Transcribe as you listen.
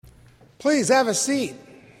Please have a seat.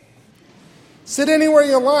 Sit anywhere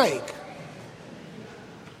you like.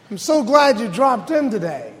 I'm so glad you dropped in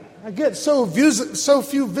today. I get so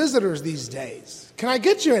few visitors these days. Can I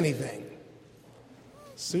get you anything?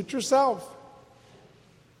 Suit yourself.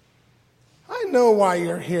 I know why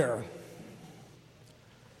you're here.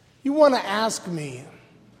 You want to ask me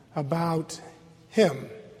about him.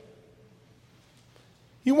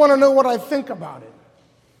 You want to know what I think about it.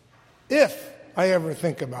 If I ever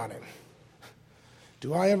think about him.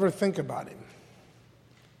 Do I ever think about him?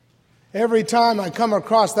 Every time I come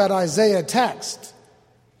across that Isaiah text,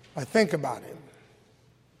 I think about him.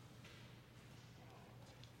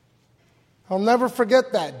 I'll never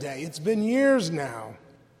forget that day. It's been years now.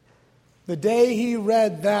 The day he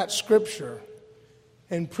read that scripture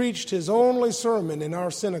and preached his only sermon in our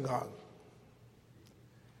synagogue.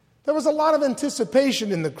 There was a lot of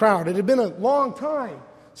anticipation in the crowd. It had been a long time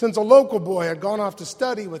since a local boy had gone off to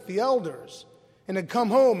study with the elders and had come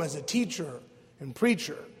home as a teacher and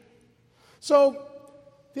preacher. So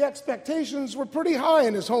the expectations were pretty high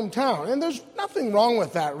in his hometown, and there's nothing wrong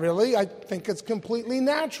with that, really. I think it's completely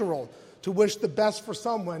natural to wish the best for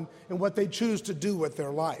someone in what they choose to do with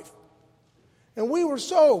their life. And we were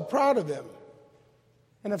so proud of him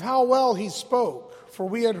and of how well he spoke, for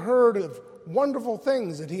we had heard of wonderful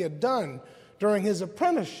things that he had done during his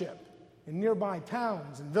apprenticeship in nearby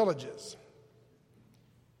towns and villages.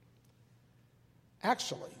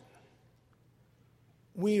 Actually,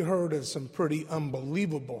 we heard of some pretty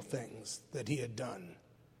unbelievable things that he had done.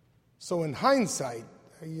 So in hindsight,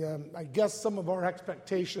 I guess some of our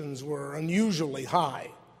expectations were unusually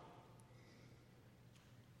high.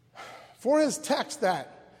 For his text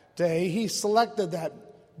that day, he selected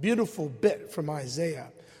that beautiful bit from Isaiah.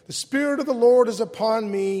 The Spirit of the Lord is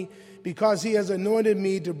upon me because he has anointed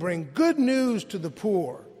me to bring good news to the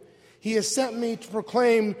poor. He has sent me to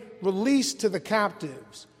proclaim release to the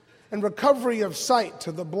captives and recovery of sight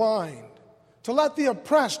to the blind, to let the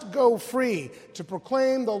oppressed go free, to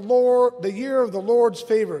proclaim the year of the Lord's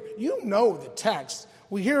favor. You know the text.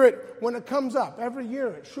 We hear it when it comes up every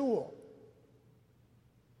year at shul.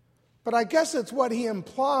 But I guess it's what he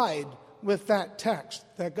implied with that text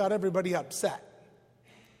that got everybody upset.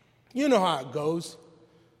 You know how it goes.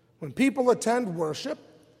 When people attend worship,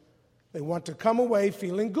 they want to come away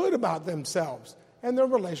feeling good about themselves and their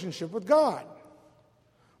relationship with God.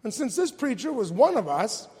 And since this preacher was one of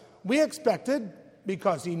us, we expected,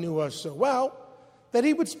 because he knew us so well, that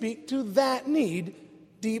he would speak to that need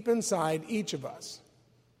deep inside each of us.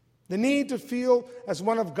 The need to feel as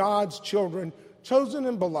one of God's children, chosen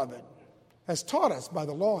and beloved, as taught us by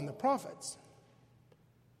the law and the prophets.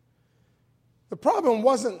 The problem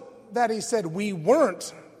wasn't that he said we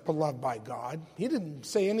weren't beloved by God. He didn't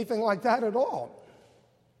say anything like that at all.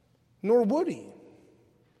 Nor would he.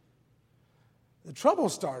 The trouble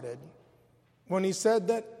started when he said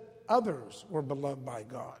that others were beloved by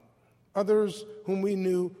God. Others whom we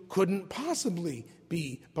knew couldn't possibly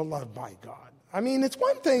be beloved by God. I mean, it's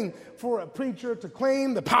one thing for a preacher to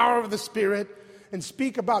claim the power of the Spirit and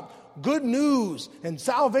speak about good news and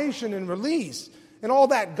salvation and release and all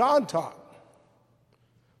that God talk.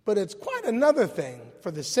 But it's quite another thing for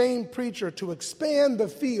the same preacher to expand the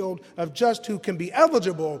field of just who can be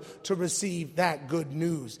eligible to receive that good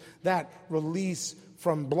news, that release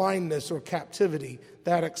from blindness or captivity,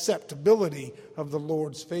 that acceptability of the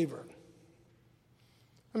Lord's favor.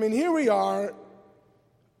 I mean, here we are,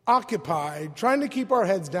 occupied, trying to keep our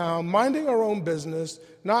heads down, minding our own business,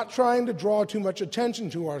 not trying to draw too much attention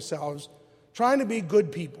to ourselves, trying to be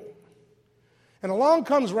good people. And along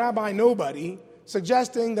comes Rabbi Nobody,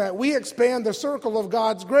 suggesting that we expand the circle of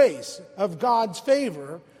God's grace, of God's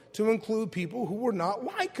favor, to include people who were not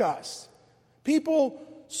like us. People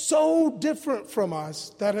so different from us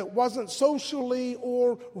that it wasn't socially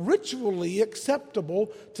or ritually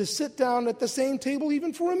acceptable to sit down at the same table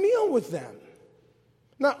even for a meal with them.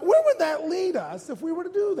 Now, where would that lead us if we were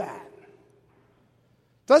to do that?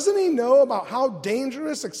 Doesn't he know about how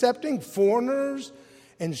dangerous accepting foreigners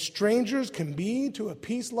and strangers can be to a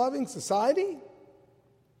peace-loving society?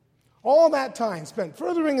 All that time spent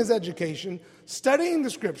furthering his education, studying the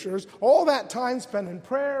scriptures, all that time spent in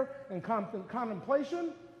prayer and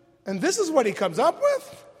contemplation, and this is what he comes up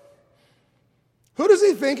with? Who does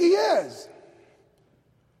he think he is?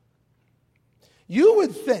 You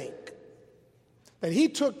would think that he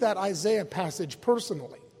took that Isaiah passage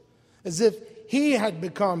personally, as if it had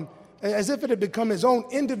become his own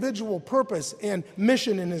individual purpose and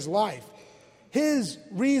mission in his life, his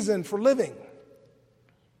reason for living.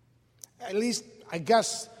 At least, I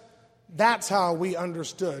guess, that's how we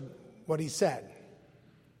understood what he said.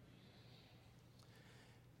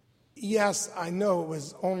 Yes, I know it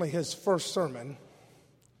was only his first sermon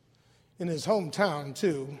in his hometown,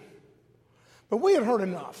 too, but we had heard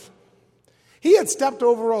enough. He had stepped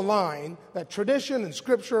over a line that tradition and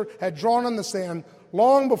Scripture had drawn in the sand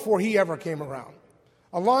long before he ever came around.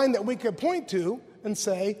 A line that we could point to and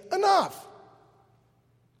say, enough.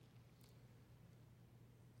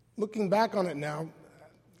 Looking back on it now,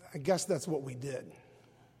 I guess that's what we did.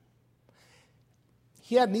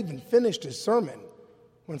 He hadn't even finished his sermon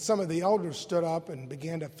when some of the elders stood up and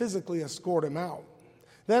began to physically escort him out.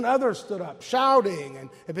 Then others stood up shouting, and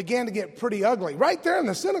it began to get pretty ugly right there in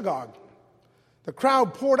the synagogue. The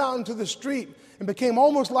crowd poured out into the street and became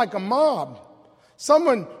almost like a mob.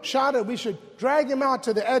 Someone shouted we should drag him out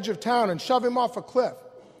to the edge of town and shove him off a cliff.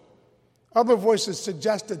 Other voices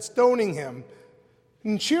suggested stoning him.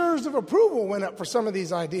 And cheers of approval went up for some of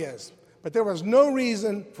these ideas. But there was no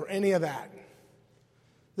reason for any of that.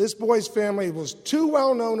 This boy's family was too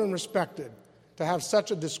well known and respected to have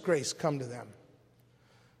such a disgrace come to them.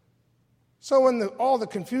 So in all the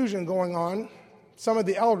confusion going on, some of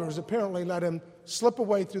the elders apparently let him slip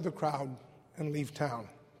away through the crowd and leave town.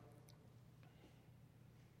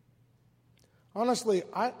 Honestly,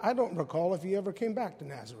 I don't recall if he ever came back to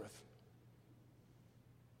Nazareth.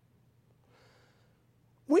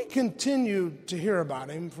 We continued to hear about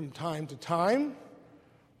him from time to time,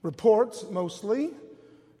 reports mostly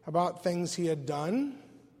about things he had done,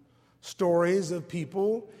 stories of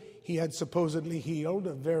people he had supposedly healed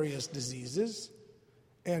of various diseases,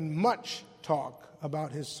 and much talk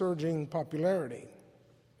about his surging popularity.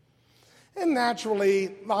 And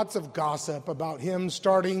naturally, lots of gossip about him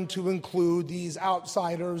starting to include these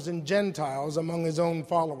outsiders and Gentiles among his own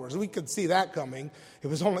followers. We could see that coming. It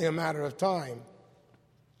was only a matter of time.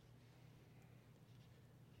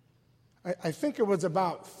 I think it was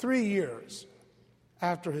about 3 years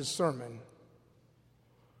after his sermon,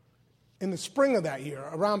 in the spring of that year,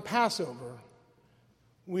 around Passover,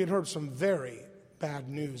 we had heard some very bad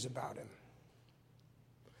news about him.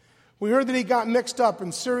 We heard that he got mixed up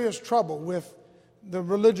in serious trouble with the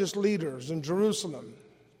religious leaders in Jerusalem,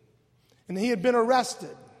 and he had been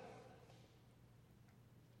arrested,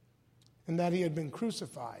 and that he had been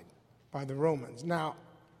crucified by the Romans. Now,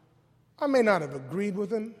 I may not have agreed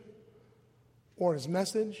with him or his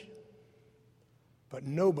message, but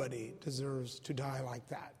nobody deserves to die like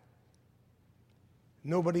that.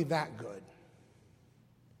 Nobody that good.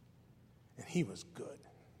 And he was good.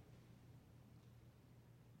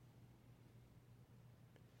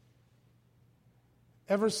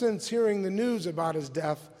 Ever since hearing the news about his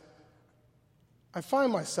death, I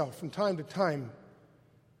find myself from time to time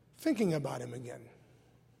thinking about him again.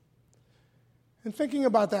 And thinking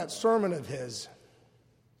about that sermon of his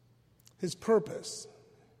purpose,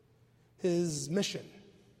 his mission.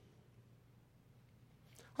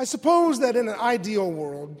 I suppose that in an ideal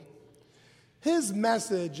world, his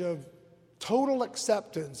message of total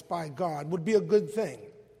acceptance by God would be a good thing.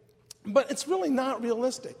 But it's really not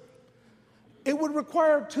realistic. It would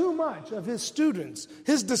require too much of his students,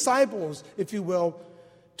 his disciples, if you will,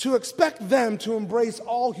 to expect them to embrace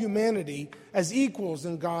all humanity as equals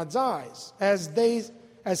in God's eyes, as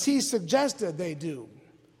he suggested they do,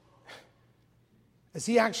 as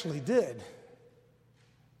he actually did.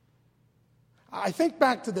 I think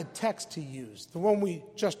back to the text he used, the one we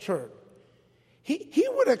just heard. He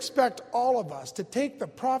would expect all of us to take the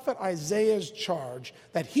prophet Isaiah's charge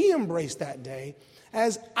that he embraced that day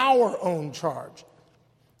as our own charge.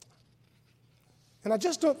 And I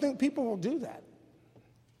just don't think people will do that.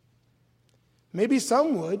 Maybe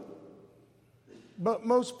some would, but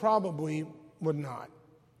most probably would not.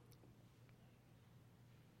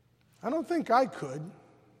 I don't think I could.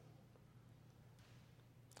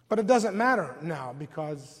 But it doesn't matter now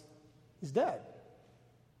because he's dead.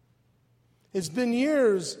 It's been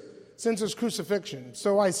years since his crucifixion,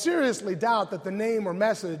 so I seriously doubt that the name or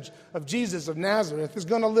message of Jesus of Nazareth is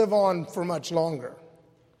going to live on for much longer.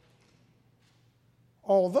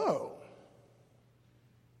 Although,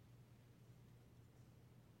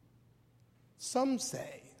 some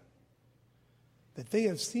say that they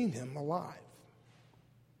have seen him alive.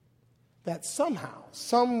 That somehow,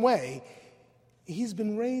 some way, he's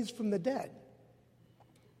been raised from the dead.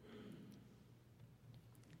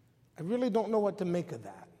 I really don't know what to make of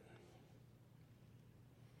that.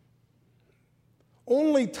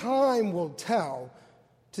 Only time will tell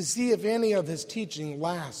to see if any of his teaching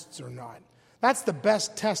lasts or not. That's the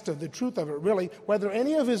best test of the truth of it, really, whether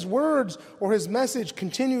any of his words or his message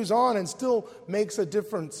continues on and still makes a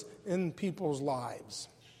difference in people's lives.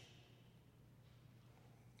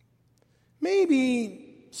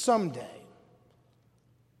 Maybe someday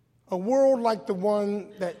a world like the one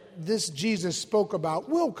that this Jesus spoke about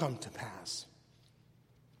will come to pass.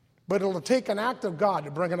 But it'll take an act of God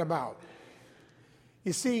to bring it about.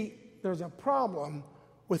 You see, there's a problem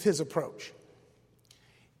with his approach.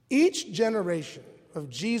 Each generation of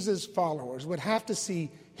Jesus' followers would have to see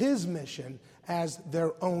his mission as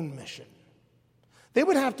their own mission. They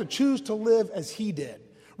would have to choose to live as he did,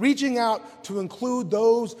 reaching out to include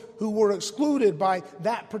those who were excluded by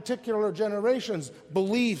that particular generation's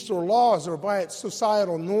beliefs or laws or by its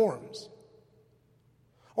societal norms.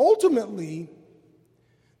 Ultimately,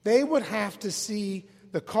 they would have to see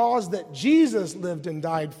the cause that Jesus lived and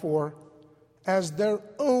died for as their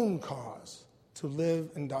own cause to live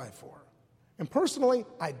and die for. And personally,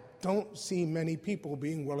 I don't see many people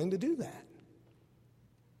being willing to do that.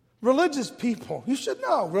 Religious people, you should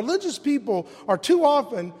know, religious people are too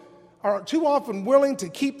often willing to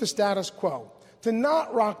keep the status quo, to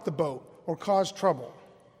not rock the boat or cause trouble,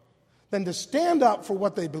 than to stand up for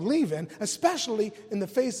what they believe in, especially in the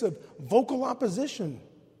face of vocal opposition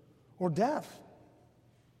or death.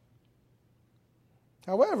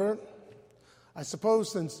 However, I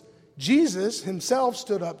suppose since Jesus himself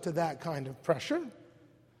stood up to that kind of pressure,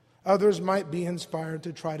 others might be inspired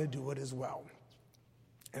to try to do it as well.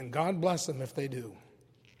 And God bless them if they do.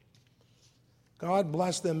 God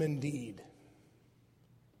bless them indeed.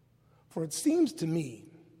 For it seems to me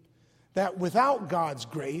that without God's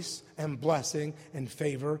grace and blessing and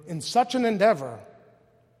favor in such an endeavor,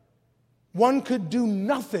 one could do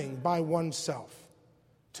nothing by oneself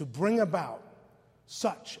to bring about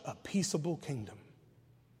such a peaceable kingdom.